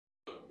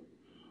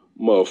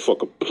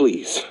Motherfucker,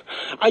 please.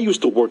 I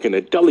used to work in the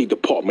deli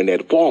department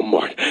at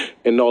Walmart,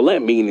 and all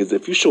that means is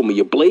if you show me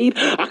a blade,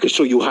 I can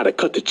show you how to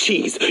cut the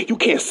cheese. You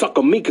can't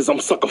sucker me because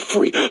I'm sucker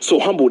free. So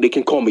humble they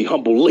can call me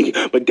Humble Lee,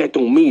 but that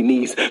don't mean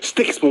these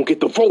sticks won't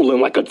get to rolling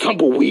like a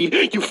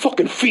tumbleweed. You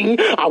fucking fiend,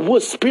 I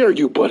would spare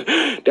you, but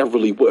that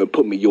really wouldn't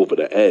put me over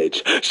the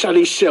edge. Shot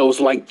these shells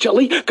like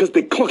jelly because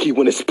they clunky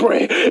when it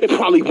spread. It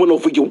probably went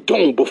over your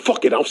dome, but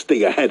fuck it, I'll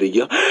stay ahead of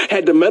you.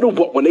 Had the metal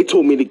up when they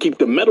told me to keep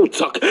the metal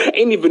tuck.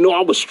 Ain't even know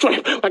I was strapped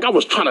like I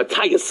was trying to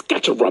tie a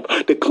sketcher up.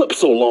 The clip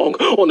so long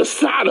on the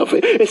side of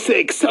it, it said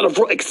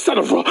etc,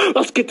 etc.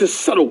 Let's get this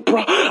settled,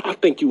 bruh. I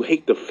think you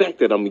hate the fact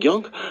that I'm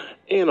young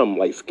and I'm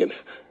light skinned.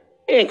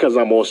 And cause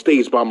I'm on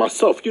stage by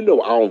myself, you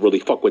know I don't really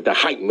fuck with the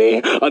hype,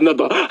 man.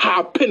 Another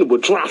high pin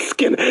with dry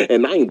skin,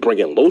 and I ain't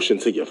bringing lotion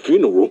to your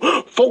funeral.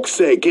 Folks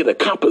said get a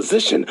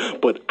composition,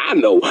 but I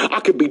know I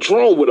could be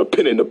drawn with a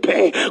pen in the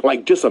pad.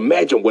 Like just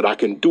imagine what I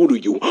can do to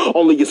you.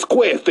 Only a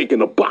square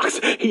thinking a box,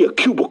 he a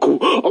cubicle.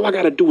 All I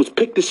gotta do is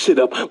pick this shit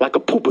up like a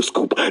pooper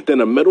scoop. Then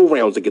the metal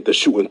rounds to get the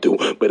shooting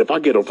through. But if I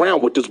get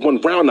around with this one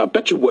round, I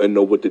bet you wouldn't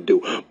know what to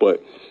do.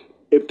 But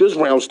if this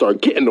round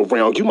start getting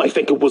around, you might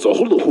think it was a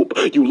hula hoop.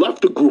 You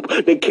left the group,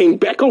 then came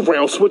back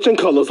around, switching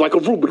colors like a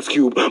Rubik's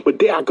Cube. But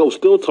there I go,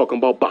 still talking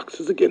about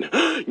boxes again.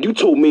 You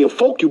told me and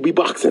folk you be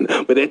boxing,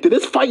 but after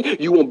this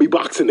fight, you won't be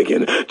boxing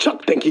again.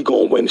 Chuck think he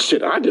gonna win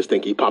shit. I just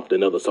think he popped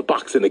another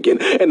boxing again.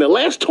 And the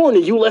last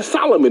tournament, you let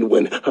Solomon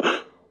win.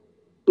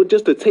 But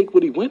just to take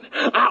what he win,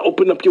 I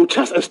open up your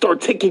chest and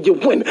start taking your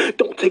win.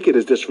 Don't take it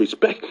as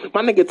disrespect.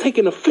 My nigga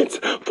taking offense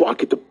before I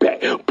get the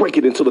bat. Break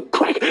it into the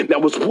crack.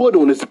 Now it's wood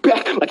on his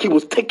back like he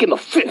was taking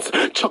offense.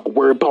 Chuck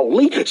worried about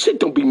Lee. Shit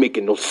don't be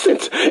making no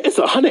sense. It's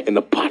 100 in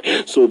the pot.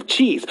 So if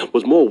Cheese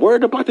was more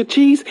worried about the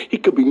cheese, he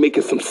could be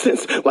making some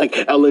sense.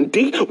 Like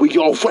L.N.D, we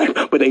all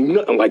rap, but ain't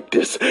nothing like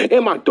this.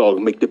 And my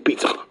dog make the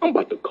beats. I'm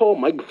about to call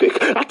Mike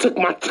Vick. I took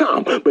my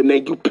time, but now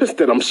you pissed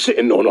that I'm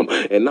shitting on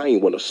him. And I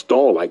ain't want to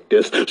stall like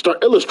this. Start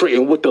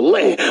illustrating with the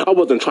land. I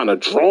wasn't trying to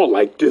draw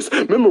like this.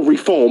 Memory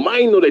foam. I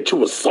ain't know that you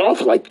was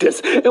soft like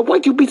this. And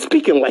why'd you be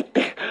speaking like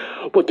that?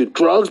 What, the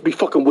drugs be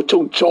fucking with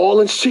your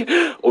jaw and shit?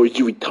 Or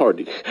you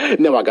retarded?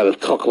 Now I gotta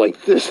talk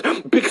like this.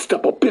 Big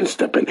step up, been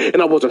stepping,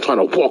 and I wasn't trying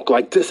to walk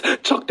like this.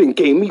 Chuck then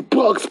gave me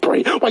bug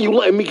spray. Why you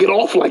letting me get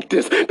off like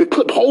this? The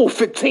clip hold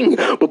 15,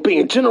 but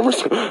being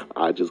generous,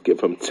 I just give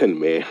him 10,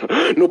 man.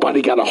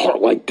 Nobody got a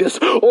heart like this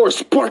or a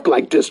spark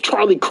like this.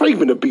 Charlie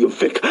craving to be a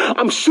Vic.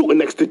 I'm shooting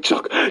next to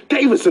Chuck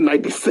Davis in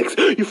 96.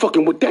 You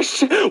fucking with that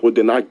shit? Well,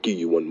 then I give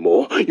you one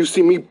more. You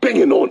see me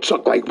banging on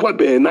Chuck like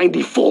Webber in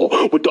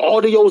 94. With the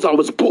audios, I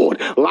was bored.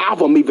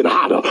 Live, I'm even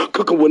hotter.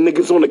 Cooking with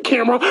niggas on the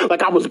camera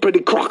like I was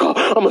Betty Crocker.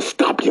 I'ma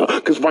stop ya,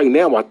 cause right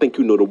now I think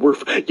you know the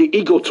worth. Your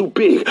ego too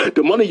big.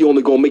 The money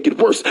only gonna make it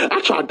worse.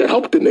 I tried to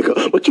help the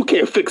nigga, but you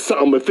can't fix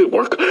something if it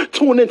work.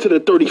 Tune into the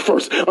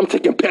 31st. I'm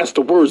taking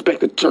Pastor Words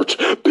back to church.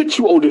 Bitch,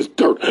 you owe this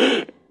dirt.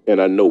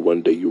 And I know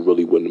one day you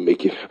really wouldn't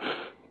make it.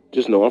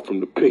 Just know I'm from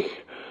the P,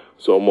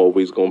 so I'm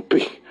always gonna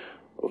be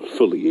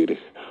affiliated.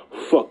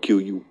 Fuck you,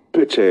 you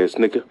bitch ass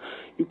nigga.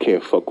 You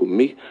can't fuck with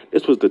me.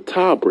 This was the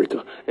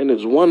tiebreaker, and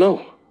it's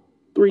 1-0.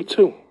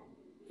 3-2.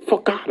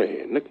 Fuck out of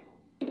here, nigga.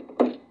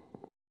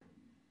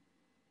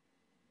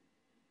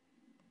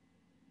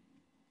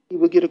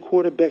 We'll get a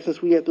quarterback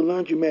since we at the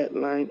laundromat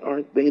line.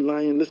 Aren't they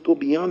lying? Let's go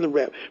beyond the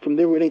rap. From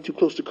there, it ain't too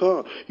close to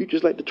call. You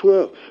just like the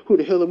 12. Who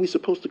the hell are we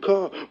supposed to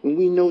call? When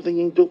we know they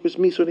ain't dope as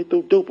me, so they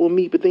throw dope on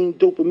me, but they ain't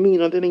dope on me.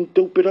 No, that ain't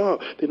dope at all.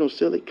 They don't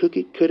sell it, cook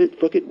it, cut it,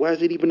 fuck it. Why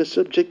is it even a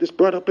subject that's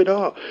brought up at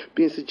all?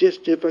 Being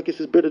suggestive, I guess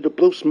it's better to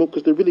blow smoke,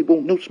 because there really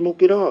won't no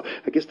smoke at all.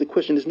 I guess the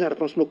question is not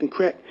if I'm smoking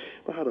crack,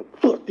 but how the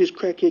fuck this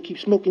crackhead keep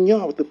smoking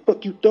y'all? What the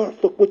fuck you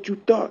thought? Fuck what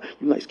you thought.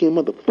 You light-skinned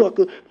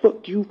motherfucker.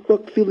 Fuck you,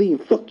 fuck Philly,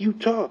 and fuck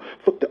Utah.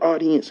 Fuck the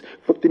audience.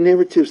 Fuck the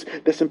narratives.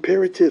 That's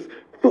imperative.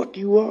 Fuck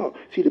you all.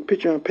 See the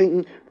picture I'm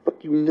painting?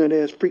 Fuck you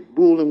nut-ass freak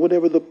bull and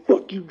whatever the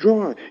fuck you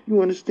drawing. You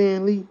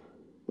understand, Lee?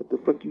 What the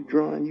fuck you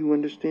drawing? You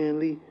understand,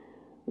 Lee?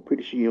 I'm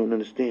pretty sure you don't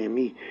understand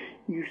me.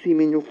 You see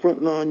me in your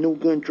front lawn, no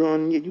gun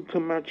drawn, yet you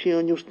come out here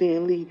on your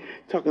stand, Lee,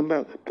 talking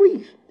about,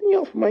 please, stay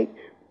off my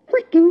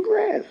freaking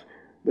grass.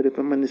 But if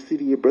I'm in the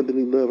city of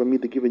brotherly love, I'm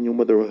either giving your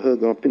mother a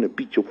hug or I'm finna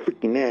beat your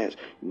freaking ass.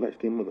 You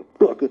light-skinned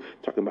motherfucker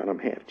talking about I'm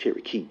half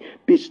Cherokee.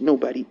 Bitch,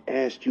 nobody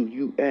asked you.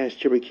 You asked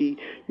Cherokee.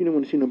 You don't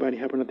want to see nobody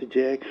hopping out the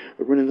Jag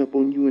or running up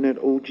on you in that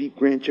old Jeep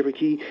Grand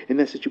Cherokee. In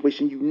that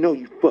situation, you know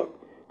you fucked.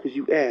 Cause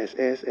you ass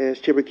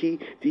Cherokee,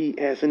 D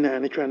ass and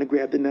 9, and trying to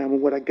grab the 9 with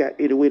what I got,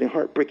 808 and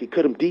heartbreak and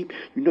cut them deep.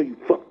 You know you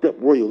fucked up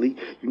royally.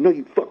 You know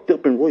you fucked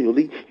up and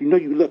royally. You know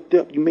you lucked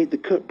up. You made the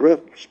cut,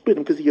 bruh. Spit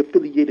him cause he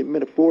affiliated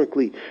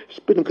metaphorically.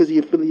 Spit him cause he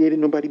affiliated.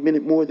 Nobody meant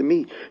it more than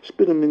me.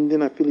 Spit him and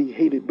then I feel he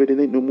hated, but it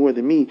ain't no more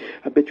than me.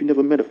 I bet you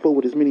never met a foe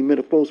with as many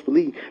metaphors for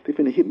Lee. They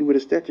finna hit me with a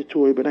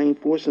statutory, but I ain't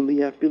forcing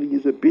Lee. I feel he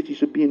is a bitch. He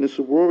should be in a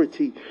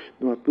sorority.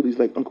 No, I feel he's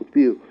like Uncle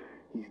Phil.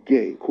 He's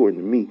gay, according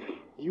to me.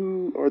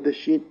 You are the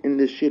shit and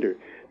the shitter.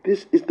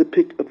 This is the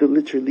pick of the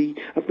literally.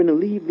 I'm finna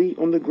leave Lee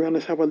on the ground.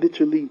 That's how I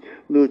literally,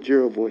 Lil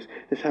Gerald voice.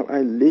 That's how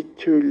I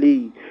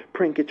literally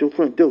prank at your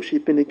front door.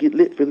 Shit finna get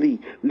lit for Lee.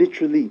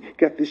 Literally.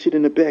 Got this shit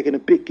in the bag and the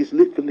pick is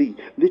lit for Lee.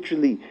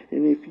 Literally.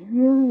 And if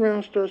you're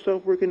around, starts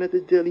off working at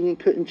the deli and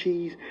cutting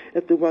cheese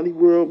at the Wally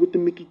World with the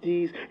Mickey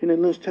D's, and at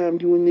lunchtime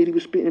you and Nitty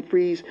was spitting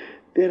freeze.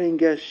 That ain't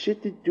got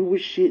shit to do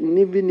with shit, and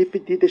even if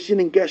it did, that shit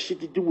ain't got shit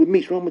to do with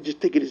me, so I'm gonna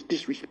just take it as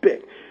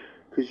disrespect.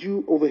 Cause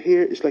you over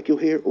here, it's like your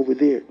hair over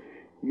there.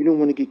 You don't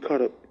want to get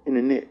caught up in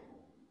the net.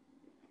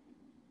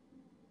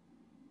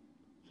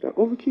 It's like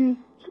overkill.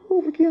 It's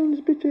overkill in this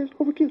bitch ass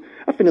overkill.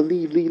 I finna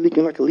leave Lee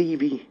looking like a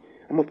Levy.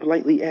 I'm gonna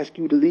politely ask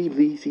you to leave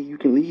Lee. See, you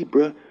can leave,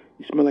 bruh.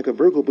 You smell like a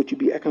Virgo, but you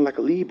be acting like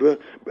a Libra.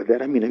 By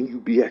that I mean you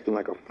be acting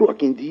like a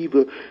fucking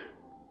diva.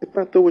 If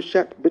I throw a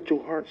shot, but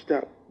your heart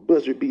stop.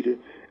 Buzzer beater.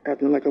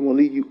 Acting like I'm gonna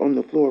leave you on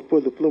the floor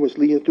for the floor is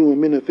leading through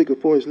him in a figure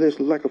four is less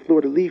like a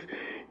Florida leaf.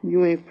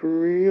 You ain't for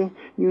real.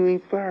 You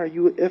ain't fire.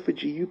 You an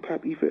effigy. You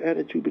pop E for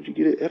attitude, but you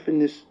get an F in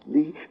this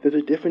Lee. There's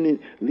a definite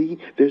Lee.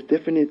 There's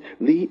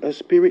definitely a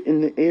spirit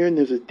in the air, and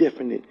there's a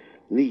definite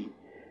Lee.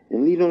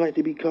 And Lee don't like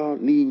to be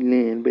called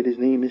L.N.D, but his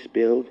name is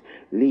spelled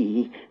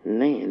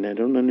Lee-Land. I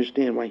don't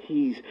understand why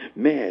he's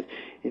mad.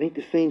 It ain't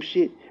the same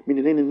shit. I mean,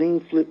 it ain't a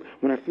name flip.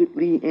 When I flip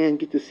Lee and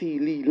get to see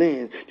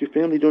Lee-Land, your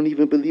family don't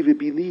even believe it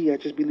be Lee. I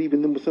just believe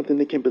in them with something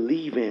they can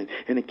believe in.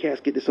 And a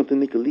casket is something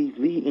they can leave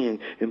Lee in.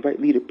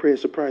 Invite Lee to prayer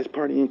surprise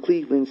party in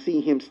Cleveland.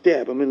 See him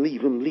stab him and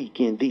leave him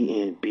leak in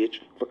the end, bitch.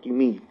 Fuck you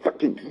mean,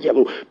 fucking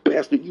yellow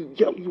bastard.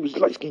 You was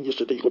light-skinned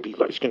yesterday. You gonna be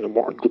light-skinned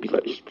tomorrow. You gonna be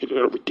light-skinned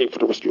every day for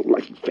the rest of your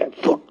life, you fat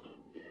fuck.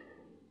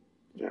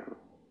 Yeah.